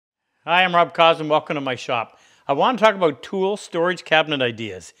Hi, I'm Rob Cosman. Welcome to my shop. I want to talk about tool storage cabinet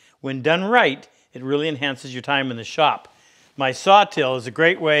ideas. When done right, it really enhances your time in the shop. My saw till is a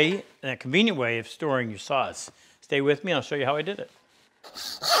great way and a convenient way of storing your saws. Stay with me, I'll show you how I did it.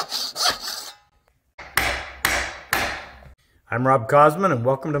 I'm Rob Cosman and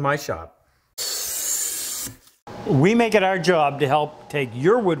welcome to my shop. We make it our job to help take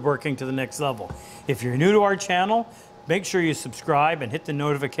your woodworking to the next level. If you're new to our channel, make sure you subscribe and hit the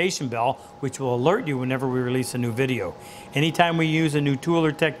notification bell, which will alert you whenever we release a new video. Anytime we use a new tool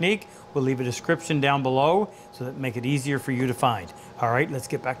or technique, we'll leave a description down below so that make it easier for you to find. All right, let's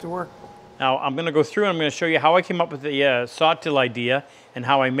get back to work. Now I'm going to go through and I'm going to show you how I came up with the saw till idea and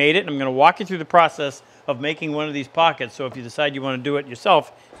how I made it. And I'm going to walk you through the process of making one of these pockets, so if you decide you want to do it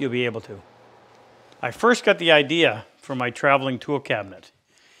yourself, you'll be able to. I first got the idea for my traveling tool cabinet.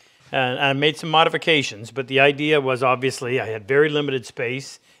 And I made some modifications, but the idea was obviously I had very limited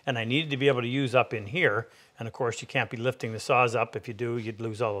space and I needed to be able to use up in here. And of course you can't be lifting the saws up. If you do, you'd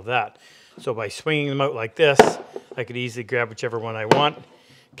lose all of that. So by swinging them out like this, I could easily grab whichever one I want,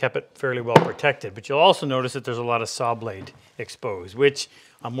 kept it fairly well protected. But you'll also notice that there's a lot of saw blade exposed, which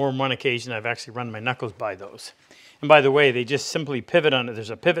on more than one occasion I've actually run my knuckles by those. And by the way, they just simply pivot on it. There's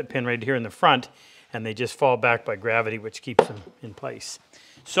a pivot pin right here in the front and they just fall back by gravity, which keeps them in place.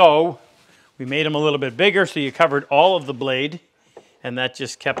 So we made them a little bit bigger so you covered all of the blade, and that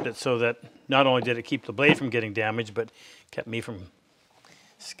just kept it so that not only did it keep the blade from getting damaged, but kept me from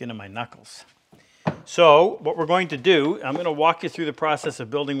skinning my knuckles. So what we're going to do, I'm going to walk you through the process of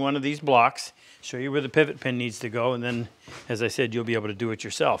building one of these blocks, show you where the pivot pin needs to go, and then, as I said, you'll be able to do it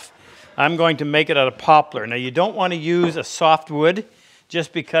yourself. I'm going to make it out of poplar. Now you don't want to use a soft wood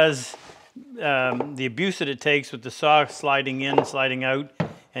just because the abuse that it takes with the saw sliding in, sliding out,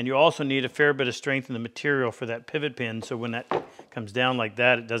 and you also need a fair bit of strength in the material for that pivot pin, so when that comes down like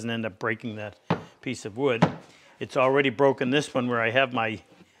that, it doesn't end up breaking that piece of wood. It's already broken this one where I have my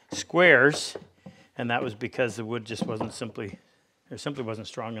squares, and that was because the wood just simply wasn't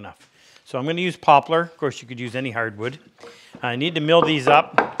strong enough. So I'm going to use poplar. Of course, you could use any hardwood. I need to mill these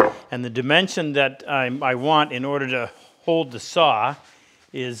up, and the dimension that I want in order to hold the saw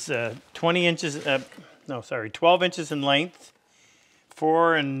is 12 inches in length,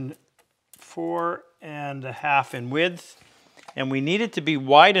 4.5 in width, and we need it to be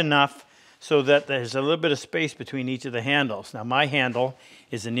wide enough so that there's a little bit of space between each of the handles. Now my handle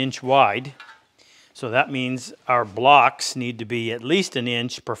is 1 inch wide, so that means our blocks need to be at least 1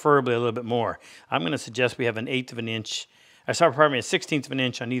 inch, preferably a little bit more. I'm going to suggest we have 1/8 of an inch, a 1/16 of an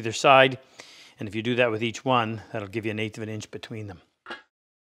inch on either side, and if you do that with each one, that'll give you 1/8 of an inch between them.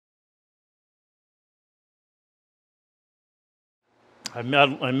 I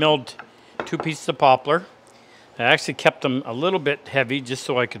milled 2 pieces of poplar. I actually kept them a little bit heavy just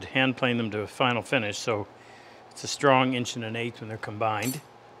so I could hand plane them to a final finish, so it's a strong 1 1/8 when they're combined.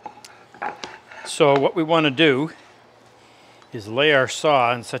 So what we want to do is lay our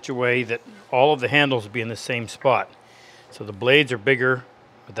saw in such a way that all of the handles will be in the same spot. So the blades are bigger,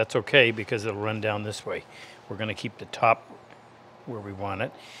 but that's okay because it'll run down this way. We're going to keep the top where we want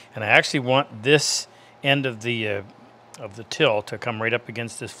it. And I actually want this end of the till to come right up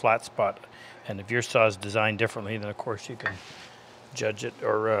against this flat spot. And if your saw is designed differently, then of course you can judge it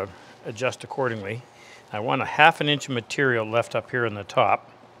or adjust accordingly. I want 1/2 inch of material left up here on the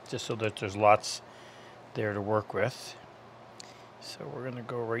top, just so that there's lots there to work with. So we're going to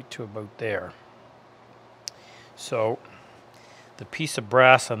go right to about there. So the piece of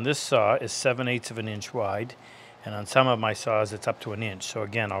brass on this saw is 7/8 of an inch wide, and on some of my saws it's up to 1 inch. So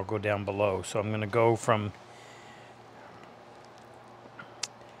again, I'll go down below. So I'm going to go from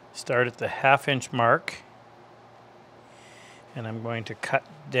start at the 1/2 inch mark, and I'm going to cut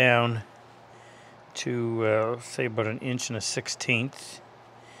down to say about 1 1/16 inches.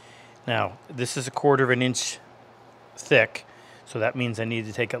 Now this is 1/4 of an inch thick, so that means I need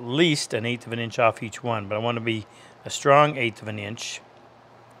to take at least 1/8 of an inch off each one, but I want to be a strong 1/8 of an inch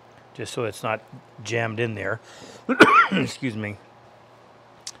just so it's not jammed in there. Excuse me.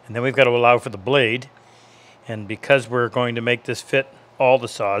 And then we've got to allow for the blade, and because we're going to make this fit all the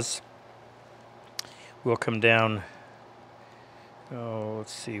saws, we'll come down, we'll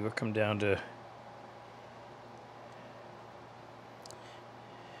come down to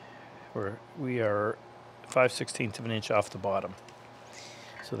where we are 5/16 of an inch off the bottom.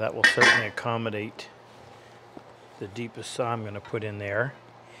 So that will certainly accommodate the deepest saw I'm going to put in there.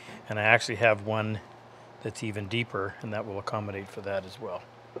 And I actually have one that's even deeper, and that will accommodate for that as well.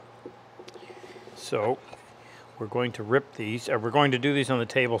 So we're going to rip these, or we're going to do these on the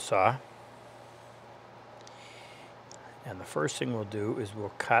table saw. And the first thing we'll do is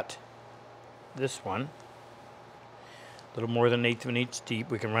we'll cut this one. A little more than 1/8 of an inch deep.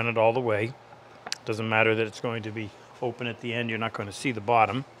 We can run it all the way. Doesn't matter that it's going to be open at the end. You're not going to see the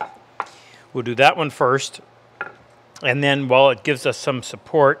bottom. We'll do that one first. And then while it gives us some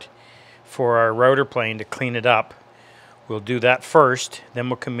support for our router plane to clean it up, we'll do that first. Then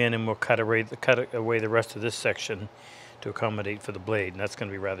we'll come in and we'll cut away the rest of this section to accommodate for the blade. And that's going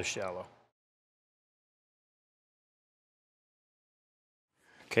to be rather shallow.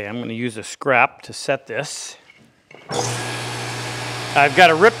 Okay, I'm going to use a scrap to set this. I've got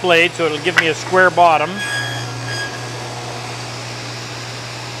a rip blade, so it'll give me a square bottom.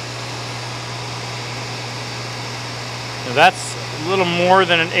 Now that's a little more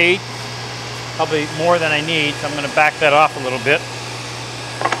than 1/8, probably more than I need, so I'm going to back that off a little bit.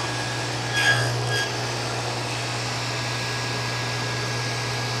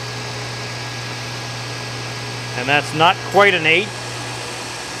 And that's not quite 1/8.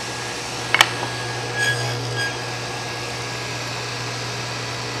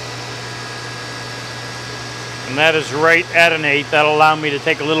 And that is right at 1/8. That'll allow me to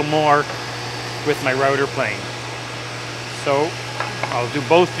take a little more with my router plane. So I'll do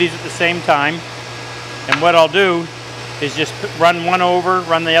both these at the same time. And what I'll do is just run one over,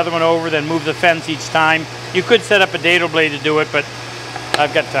 run the other one over, then move the fence each time. You could set up a dado blade to do it, but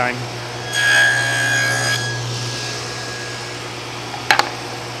I've got time.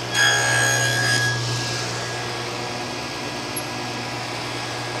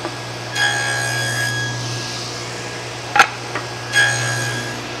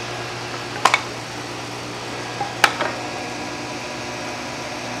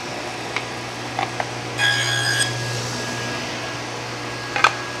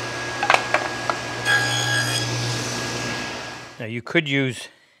 Now you could use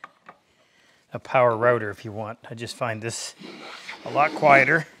a power router if you want. I just find this a lot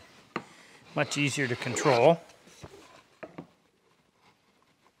quieter, much easier to control.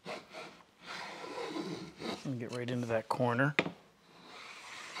 And get right into that corner.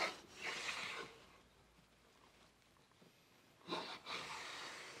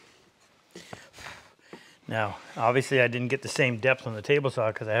 Now, obviously I didn't get the same depth on the table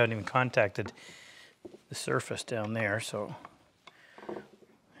saw because I haven't even contacted the surface down there, so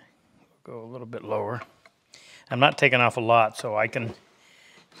go a little bit lower. I'm not taking off a lot, so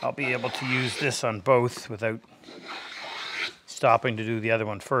I'll be able to use this on both without stopping to do the other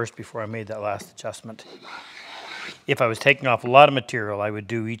one first before I made that last adjustment. If I was taking off a lot of material, I would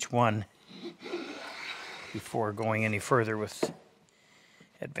do each one before going any further with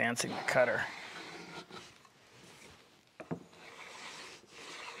advancing the cutter.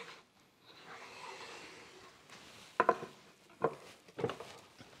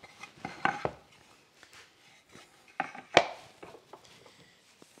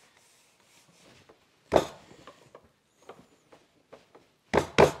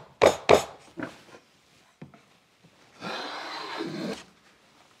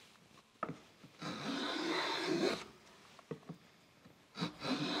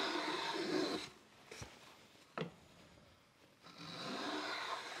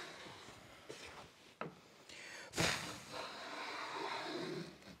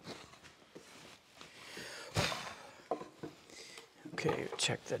 Okay,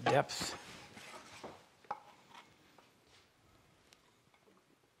 check the depth.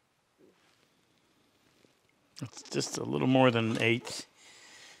 It's just a little more than 1/8.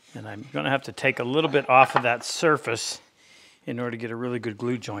 And I'm going to have to take a little bit off of that surface in order to get a really good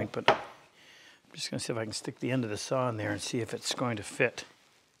glue joint, but I'm just going to see if I can stick the end of the saw in there and see if it's going to fit.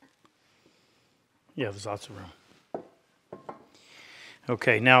 Yeah, there's lots of room.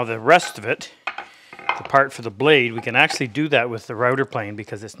 Okay, now the rest of it, the part for the blade, we can actually do that with the router plane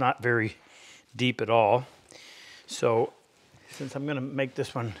because it's not very deep at all. So since I'm going to make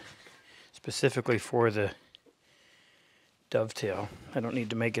this one specifically for the dovetail, I don't need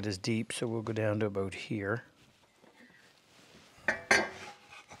to make it as deep, so we'll go down to about here.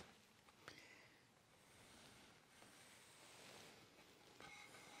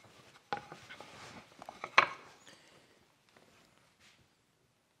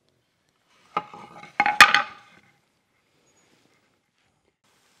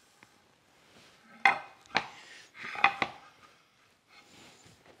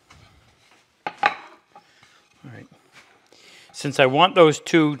 Since I want those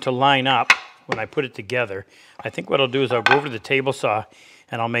two to line up when I put it together, I think what I'll do is I'll go over to the table saw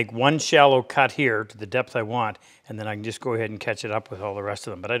and I'll make one shallow cut here to the depth I want, and then I can just go ahead and catch it up with all the rest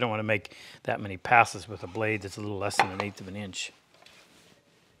of them. But I don't want to make that many passes with a blade that's a little less than 1/8 of an inch.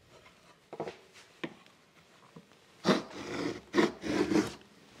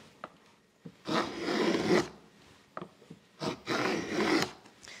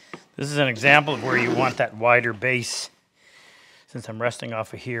 This is an example of where you want that wider base, since I'm resting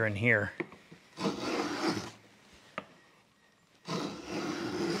off of here and here.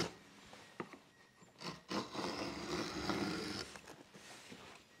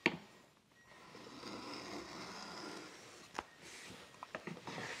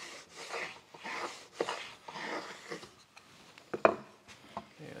 Okay,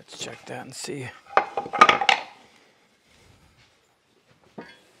 let's check that and see.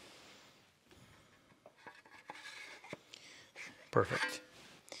 Perfect.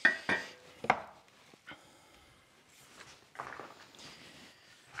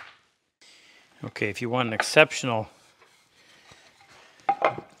 Okay, if you want an exceptional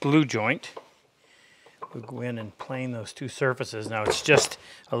glue joint, we'll go in and plane those two surfaces. Now it's just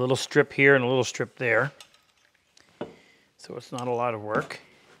a little strip here and a little strip there, so it's not a lot of work.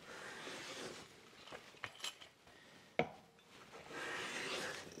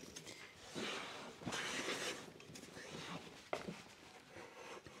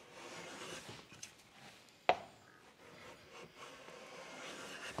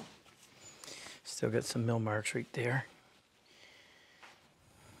 Still got some mill marks right there.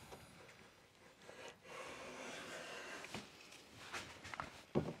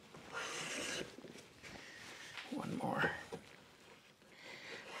 One more.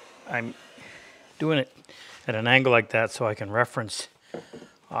 I'm doing it at an angle like that so I can reference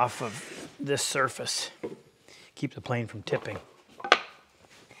off of this surface. Keep the plane from tipping.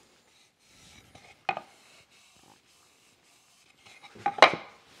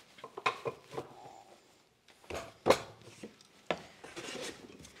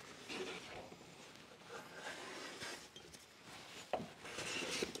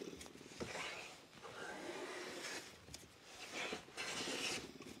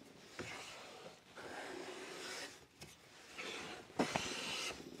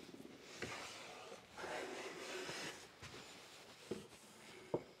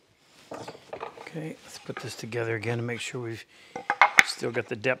 Okay, let's put this together again to make sure we've still got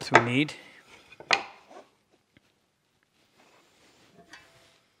the depth we need.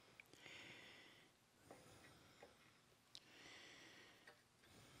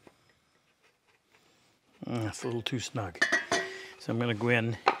 That's a little too snug. So I'm going to go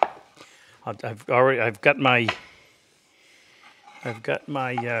in. I've got my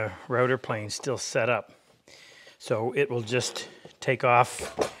router plane still set up, so it will just take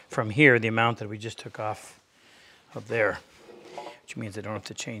off from here the amount that we just took off of there, which means I don't have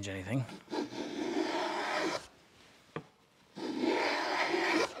to change anything.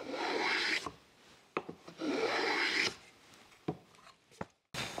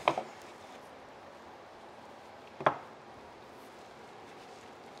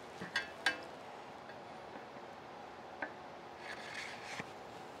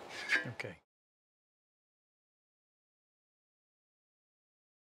 Okay.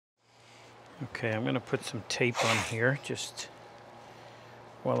 Okay, I'm going to put some tape on here just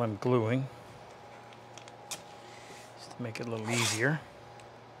while I'm gluing, just to make it a little easier.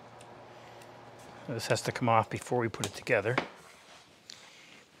 This has to come off before we put it together.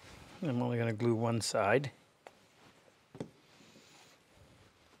 I'm only going to glue one side.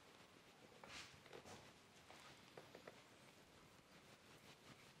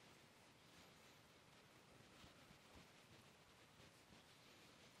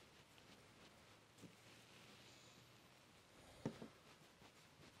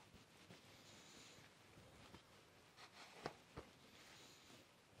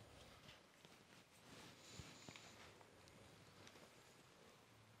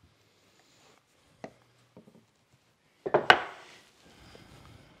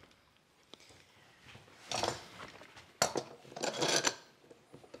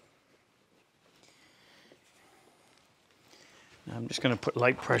 I'm just going to put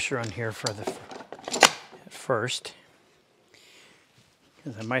light pressure on here for the at first,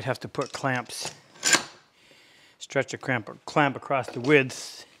 because I might have to put clamps, stretch a clamp across the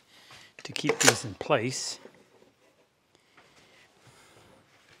width to keep these in place.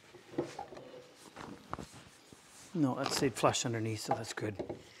 No, that stayed flush underneath, so that's good.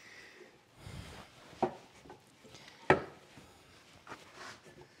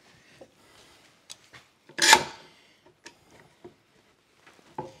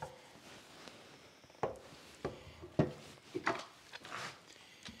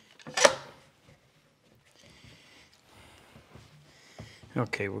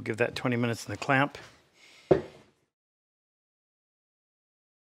 Okay, we'll give that 20 minutes in the clamp.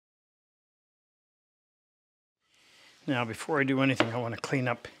 Now, before I do anything, I want to clean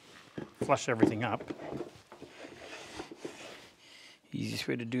up, flush everything up. Easiest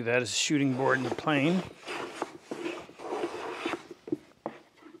way to do that is a shooting board in the plane.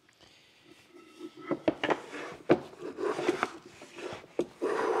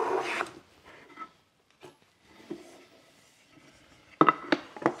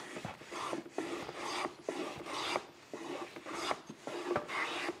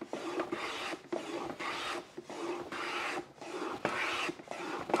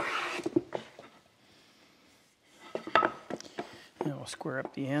 Now we'll square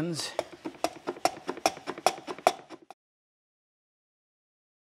up the ends.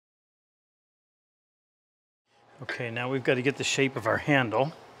 Okay, now we've got to get the shape of our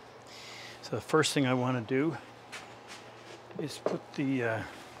handle. So the first thing I want to do is put the,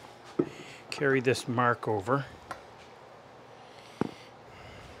 carry this mark over.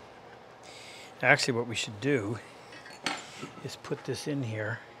 Actually, what we should do is put this in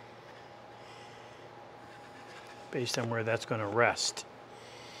here based on where that's going to rest.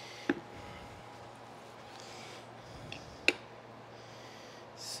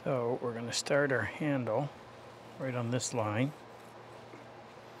 So we're going to start our handle right on this line.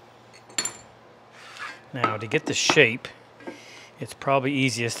 Now to get the shape, it's probably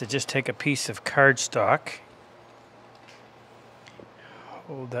easiest to just take a piece of cardstock,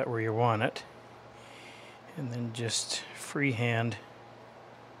 hold that where you want it, and then just freehand.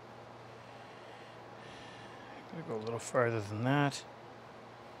 I'm going to go a little farther than that.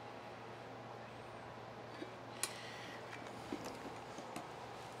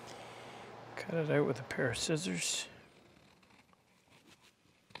 Cut it out with a pair of scissors.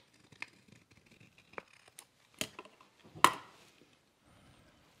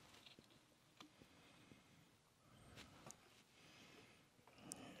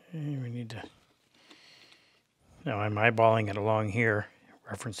 And we need to, now I'm eyeballing it along here,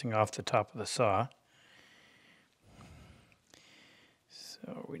 referencing off the top of the saw.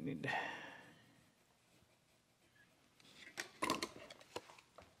 So we need to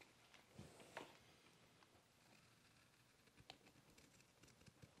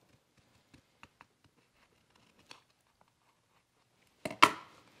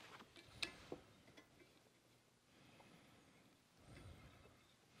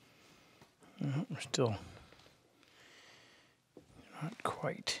we're still not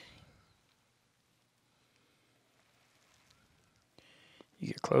quite. You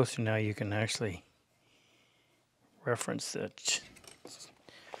get closer now, you can actually reference the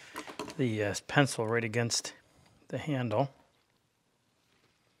pencil right against the handle.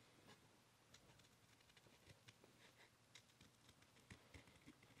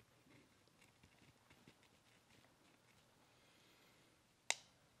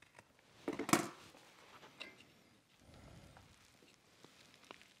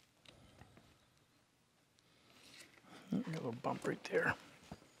 Got a little bump right there.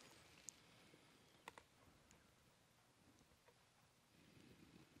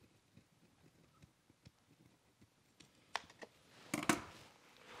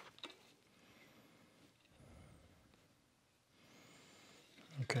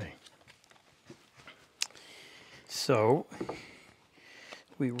 Okay. So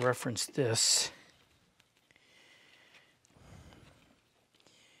we reference this.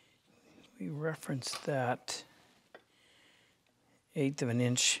 We reference that 1/8 of an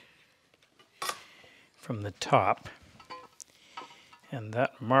inch from the top, and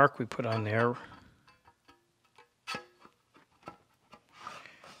that mark we put on there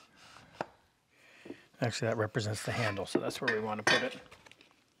actually that represents the handle, so that's where we want to put it.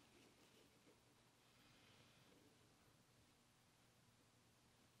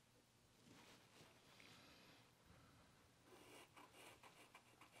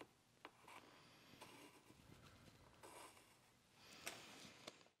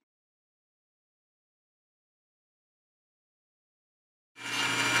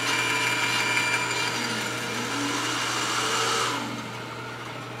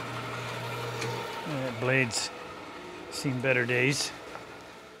 Blades seen better days.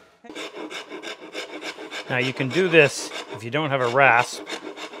 Now you can do this if you don't have a rasp.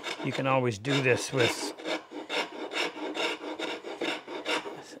 You can always do this with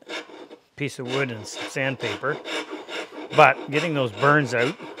a piece of wood and some sandpaper. But getting those burns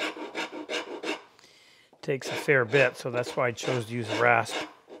out takes a fair bit, so that's why I chose to use a rasp.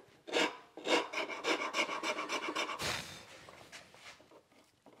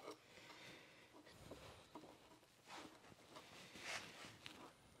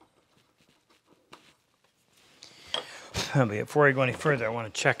 But before I go any further, I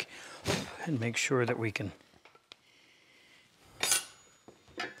want to check and make sure that we can,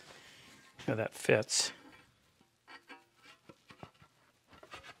 that fits.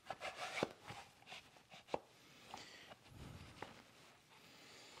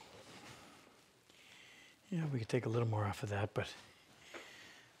 take a little more off of that, but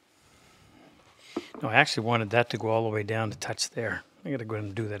no, I actually wanted that to go all the way down to touch there. I got to go ahead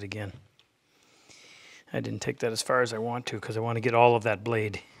and do that again. I didn't take that as far as I want to because I want to get all of that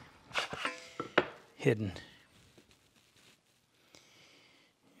blade hidden.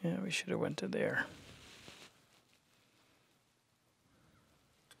 Yeah, we should have went to there.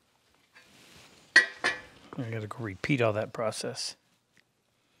 I got to go repeat all that process.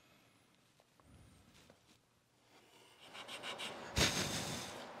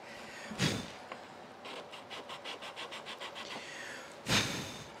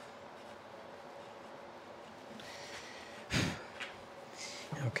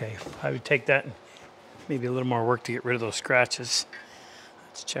 Okay, I would take that and maybe a little more work to get rid of those scratches.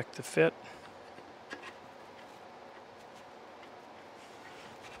 Let's check the fit.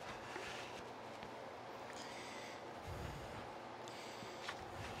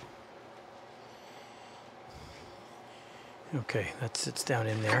 Okay, that sits down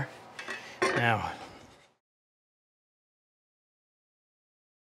in there. Now,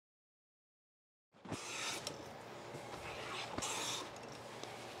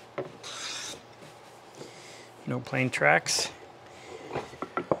 no plain tracks.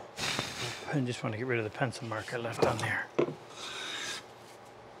 I just want to get rid of the pencil mark I left on there.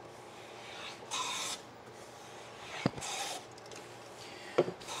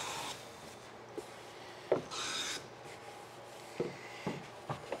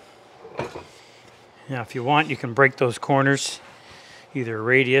 Now, if you want, you can break those corners, either a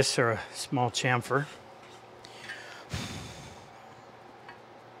radius or a small chamfer.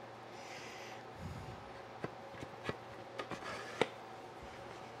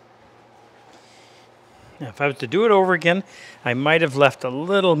 Now, if I was to do it over again, I might have left a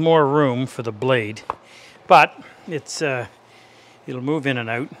little more room for the blade, but it's it'll move in and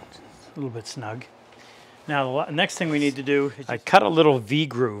out, a little bit snug. Now, the next thing we need to do is I cut a little V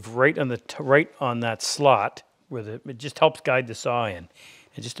groove right on that slot where it just helps guide the saw in.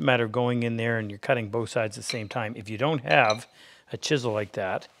 It's just a matter of going in there and you're cutting both sides at the same time. If you don't have a chisel like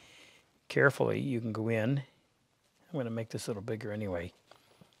that, carefully you can go in. I'm going to make this a little bigger anyway,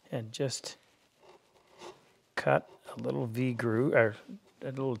 and just cut a little V groove or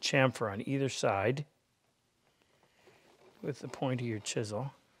a little chamfer on either side with the point of your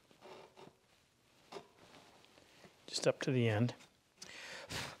chisel. Just up to the end.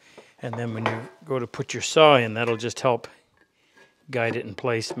 And then when you go to put your saw in, that'll just help guide it in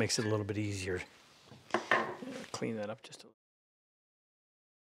place, makes it a little bit easier. Clean that up just a little.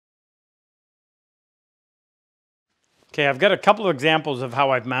 Okay, I've got a couple of examples of how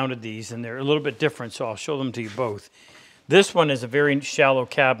I've mounted these, and they're a little bit different, so I'll show them to you both. This one is a very shallow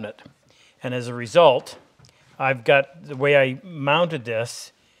cabinet, and as a result, I've got the way I mounted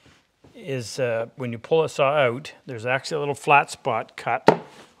this is when you pull a saw out, there's actually a little flat spot cut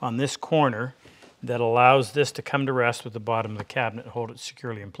on this corner that allows this to come to rest with the bottom of the cabinet and hold it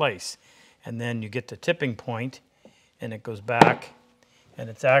securely in place. And then you get the tipping point and it goes back, and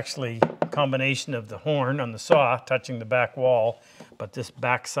it's actually a combination of the horn on the saw touching the back wall, but this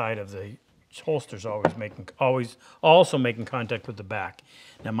back side of the holster is always also making contact with the back.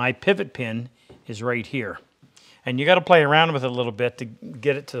 Now my pivot pin is right here. And you got to play around with it a little bit to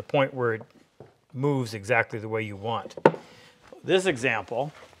get it to the point where it moves exactly the way you want. This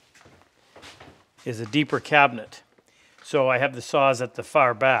example is a deeper cabinet. So I have the saws at the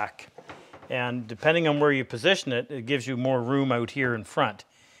far back. And depending on where you position it, it gives you more room out here in front.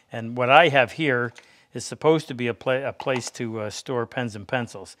 And what I have here is supposed to be a place to store pens and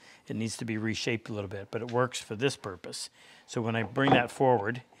pencils. It needs to be reshaped a little bit, but it works for this purpose. So when I bring that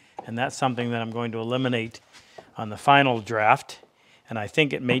forward, and that's something that I'm going to eliminate on the final draft, and I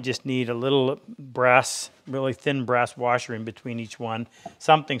think it may just need a little brass, really thin brass washer in between each one,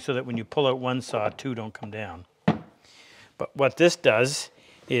 something so that when you pull out one saw, two don't come down. But what this does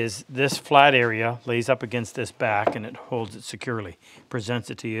is this flat area lays up against this back and it holds it securely, presents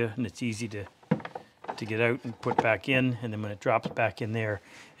it to you, and it's easy to get out and put back in, and then when it drops back in there,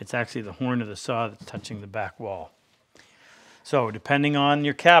 it's actually the horn of the saw that's touching the back wall. So depending on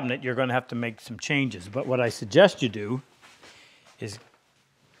your cabinet, you're going to have to make some changes. But what I suggest you do is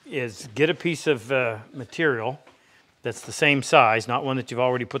get a piece of material that's the same size, not one that you've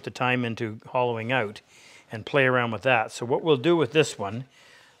already put the time into hollowing out, and play around with that. So what we'll do with this one,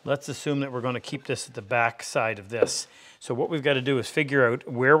 let's assume that we're going to keep this at the back side of this. So what we've got to do is figure out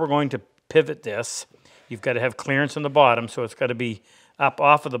where we're going to pivot this. You've got to have clearance on the bottom, so it's got to be up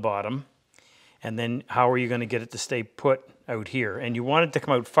off of the bottom. And then how are you going to get it to stay put out here? And you want it to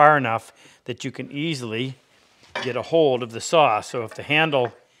come out far enough that you can easily get a hold of the saw. So if the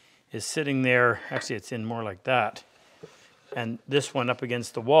handle is sitting there. Actually, it's in more like that. And this one up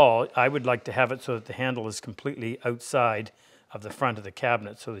against the wall, I would like to have it so that the handle is completely outside of the front of the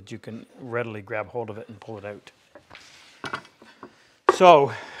cabinet so that you can readily grab hold of it and pull it out. So,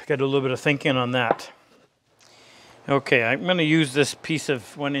 got to do a little bit of thinking on that. Okay, I'm going to use this piece of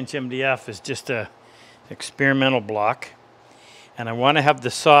 1-inch MDF as just a experimental block. And I want to have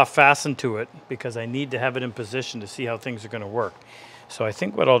the saw fastened to it because I need to have it in position to see how things are going to work. So I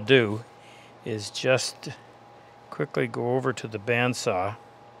think what I'll do is just quickly go over to the bandsaw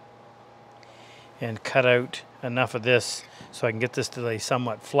and cut out enough of this so I can get this to lay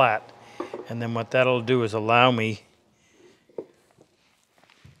somewhat flat. And then what that'll do is allow me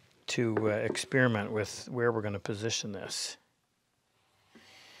to experiment with where we're going to position this.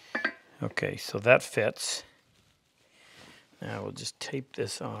 Okay, so that fits. Now we'll just tape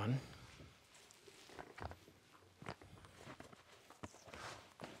this on.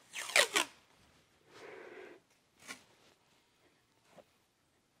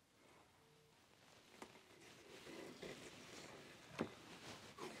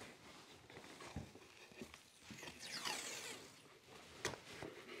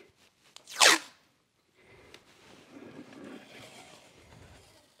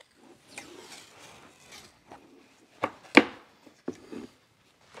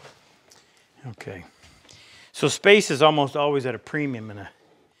 Okay, so space is almost always at a premium in a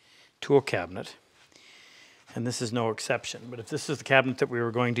tool cabinet, and this is no exception. But if this is the cabinet that we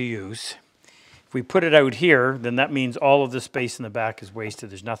were going to use, if we put it out here, then that means all of the space in the back is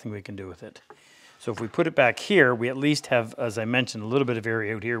wasted. There's nothing we can do with it. So if we put it back here, we at least have, as I mentioned, a little bit of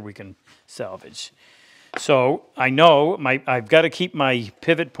area out here we can salvage. So I know I've got to keep my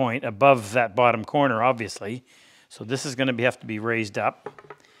pivot point above that bottom corner, obviously. So this is going to have to be raised up.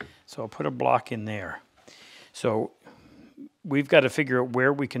 So I'll put a block in there. So we've got to figure out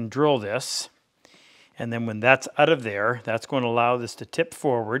where we can drill this. And then when that's out of there, that's going to allow this to tip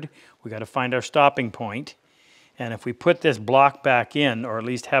forward. We've got to find our stopping point. And if we put this block back in, or at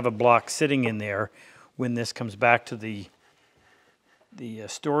least have a block sitting in there, when this comes back to the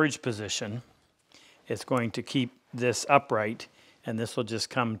storage position, it's going to keep this upright. And this will just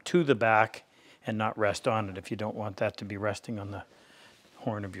come to the back and not rest on it if you don't want that to be resting on the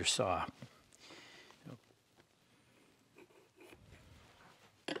horn of your saw.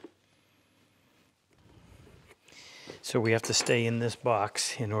 So we have to stay in this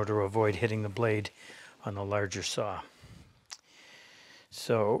box in order to avoid hitting the blade on the larger saw.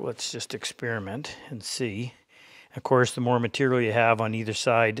 So let's just experiment and see. Of course, the more material you have on either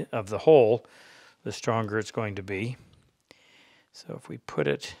side of the hole, the stronger it's going to be. So if we put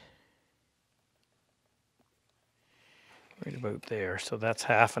it right about there. So that's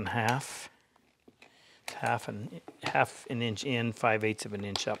half and half. Half an inch in, 5/8 of an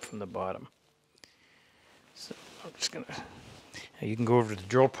inch up from the bottom. So I'm just gonna, now you can go over to the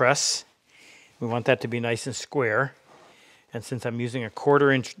drill press. We want that to be nice and square. And since I'm using a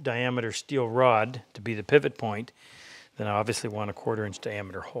 1/4 inch diameter steel rod to be the pivot point, then I obviously want a 1/4 inch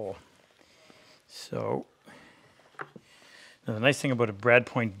diameter hole. So now the nice thing about a brad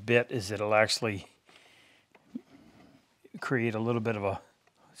point bit is it'll actually create a little bit of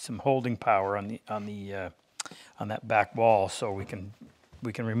some holding power on that back wall, so we can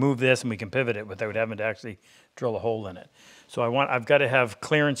remove this and we can pivot it without having to actually drill a hole in it. So I've got to have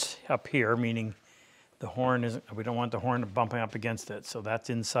clearance up here, meaning the horn isn't, we don't want the horn bumping up against it, so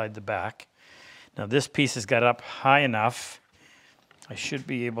that's inside the back. Now this piece has got up high enough, I should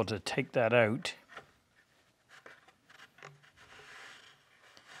be able to take that out.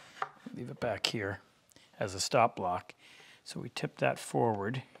 Leave it back here as a stop block. So we tip that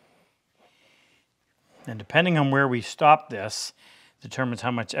forward. And depending on where we stop this, determines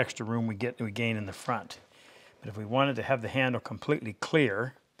how much extra room we gain in the front. But if we wanted to have the handle completely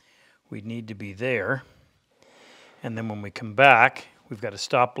clear, we'd need to be there. And then when we come back, we've got a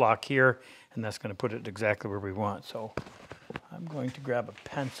stop block here, and that's going to put it exactly where we want. So I'm going to grab a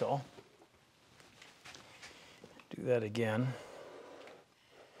pencil. Do that again.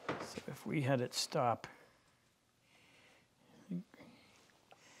 So if we had it stop,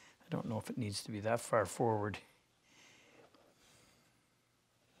 I don't know if it needs to be that far forward.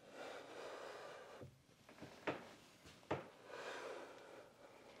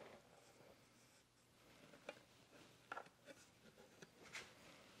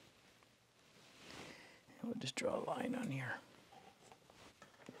 We'll just draw a line on here.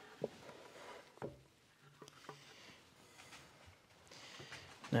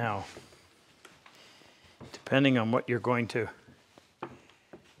 Now, depending on what you're going to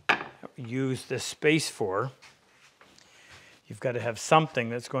use this space for, you've got to have something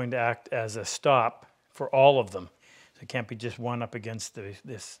that's going to act as a stop for all of them. So it can't be just one up against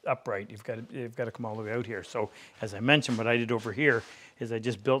this upright. You've got to come all the way out here. So as I mentioned, what I did over here is I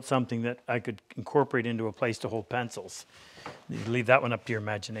just built something that I could incorporate into a place to hold pencils. You leave that one up to your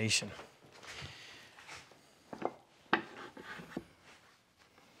imagination.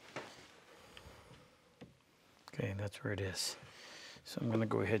 Okay, that's where it is. So I'm going to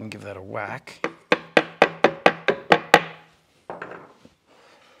go ahead and give that a whack.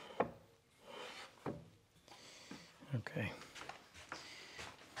 Okay.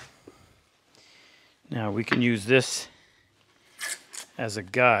 Now we can use this as a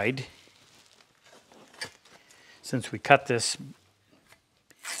guide. Since we cut this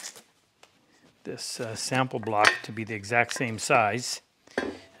sample block to be the exact same size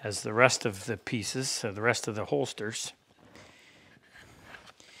as the rest of the pieces, so the rest of the holsters.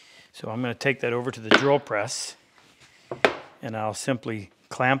 So I'm going to take that over to the drill press, and I'll simply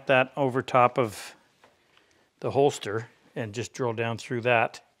clamp that over top of the holster and just drill down through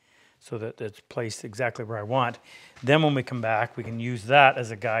that so that it's placed exactly where I want. Then when we come back, we can use that as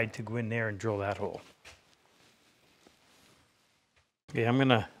a guide to go in there and drill that hole. Okay, I'm going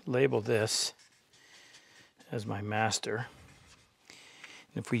to label this as my master.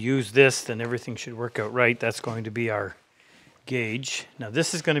 And if we use this, then everything should work out right. That's going to be our gauge. Now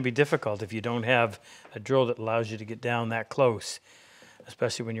this is going to be difficult if you don't have a drill that allows you to get down that close,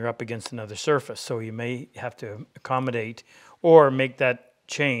 especially when you're up against another surface. So you may have to accommodate or make that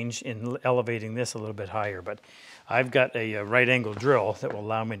change in elevating this a little bit higher. But I've got a right angle drill that will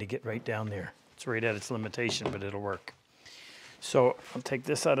allow me to get right down there. It's right at its limitation, but it'll work. So I'll take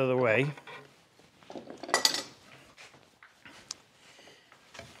this out of the way.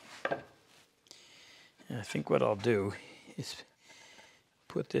 And I think what I'll do is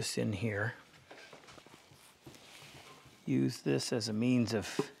put this in here. Use this as a means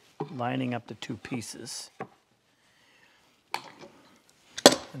of lining up the two pieces.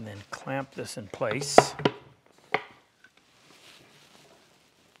 And then clamp this in place.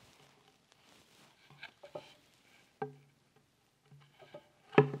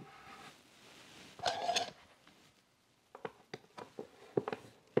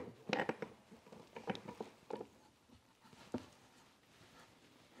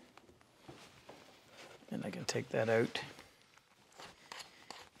 And I can take that out.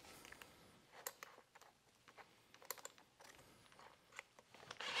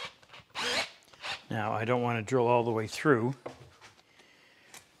 Now I don't want to drill all the way through.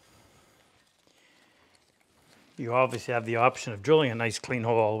 You obviously have the option of drilling a nice clean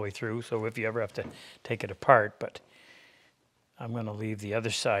hole all the way through, so if you ever have to take it apart, but I'm going to leave the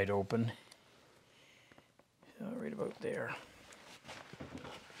other side open. Right about there.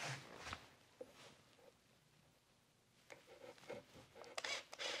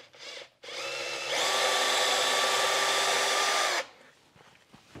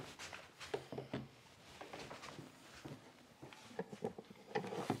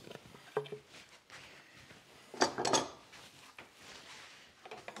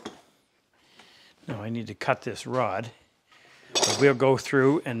 Now I need to cut this rod. So we'll go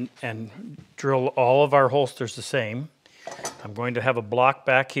through and drill all of our holsters the same. I'm going to have a block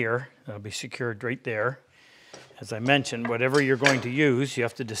back here. That'll be secured right there. As I mentioned, whatever you're going to use, you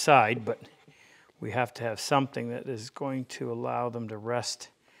have to decide, but we have to have something that is going to allow them to rest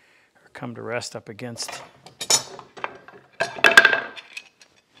or come to rest up against.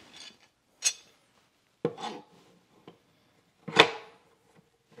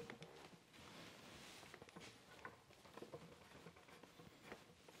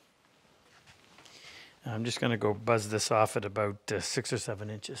 I'm just going to go buzz this off at about 6 or 7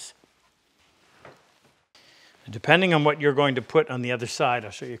 inches. Depending on what you're going to put on the other side,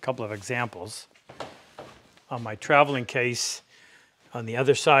 I'll show you a couple of examples. On my traveling case, on the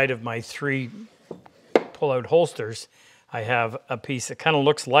other side of my 3 pull-out holsters, I have a piece that kind of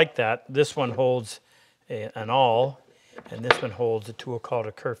looks like that. This one holds an awl, and this one holds a tool called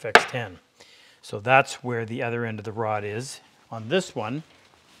a Kerf X10. So that's where the other end of the rod is. On this one,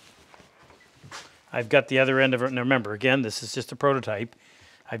 I've got the other end of it. Now remember, again, this is just a prototype.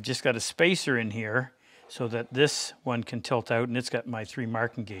 I've just got a spacer in here so that this one can tilt out, and it's got my 3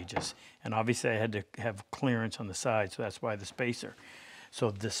 marking gauges. And obviously I had to have clearance on the side, so that's why the spacer.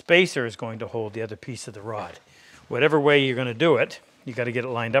 So the spacer is going to hold the other piece of the rod. Whatever way you're going to do it, you got to get it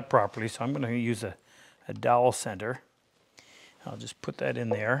lined up properly. So I'm going to use a dowel center. I'll just put that in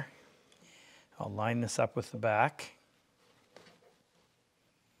there. I'll line this up with the back.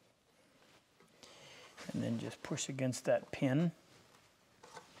 And then just push against that pin.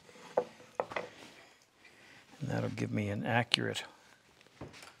 And That'll give me an accurate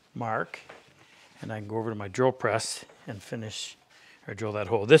mark, and I can go over to my drill press and finish or drill that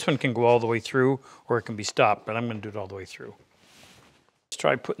hole. This one can go all the way through or it can be stopped, but I'm going to do it all the way through. Let's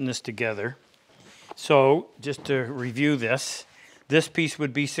try putting this together. So just to review this piece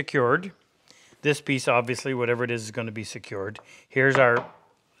would be secured. This piece, obviously, whatever it is going to be secured. Here's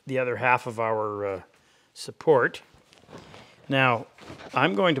the other half of our support. Now,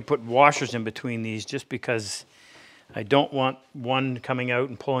 I'm going to put washers in between these just because I don't want one coming out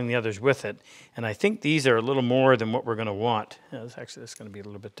and pulling the others with it. And I think these are a little more than what we're going to want. Actually, this is going to be a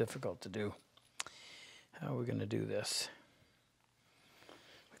little bit difficult to do. How are we going to do this?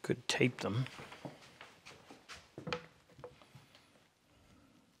 We could tape them.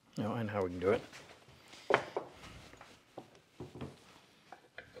 No, I know how we can do it.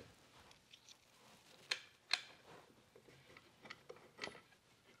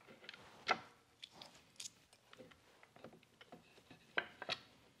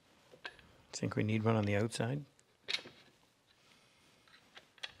 Think we need one on the outside?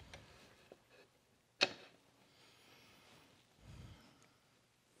 I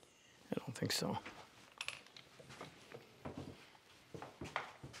don't think so.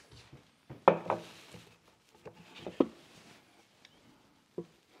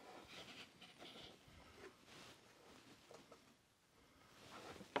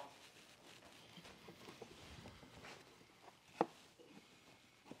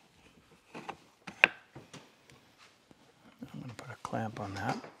 Clamp on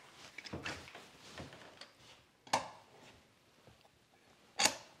that.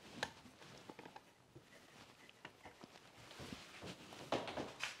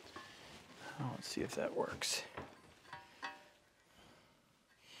 Let's see if that works.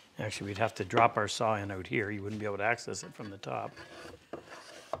 Actually, we'd have to drop our saw in out here. You wouldn't be able to access it from the top.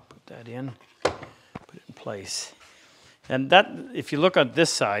 Put that in, put it in place. And that, if you look on this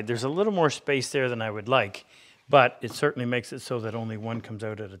side, there's a little more space there than I would like. But it certainly makes it so that only one comes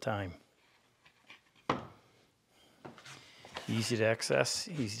out at a time. Easy to access,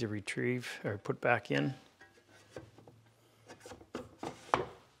 easy to retrieve or put back in.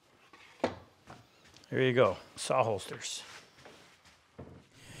 There you go, saw holsters.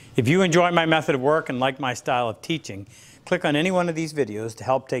 If you enjoy my method of work and like my style of teaching, click on any one of these videos to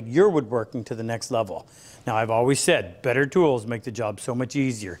help take your woodworking to the next level. Now, I've always said, better tools make the job so much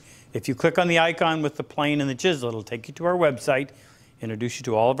easier. If you click on the icon with the plane and the chisel, it'll take you to our website, introduce you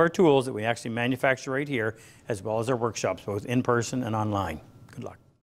to all of our tools that we actually manufacture right here, as well as our workshops, both in person and online. Good luck.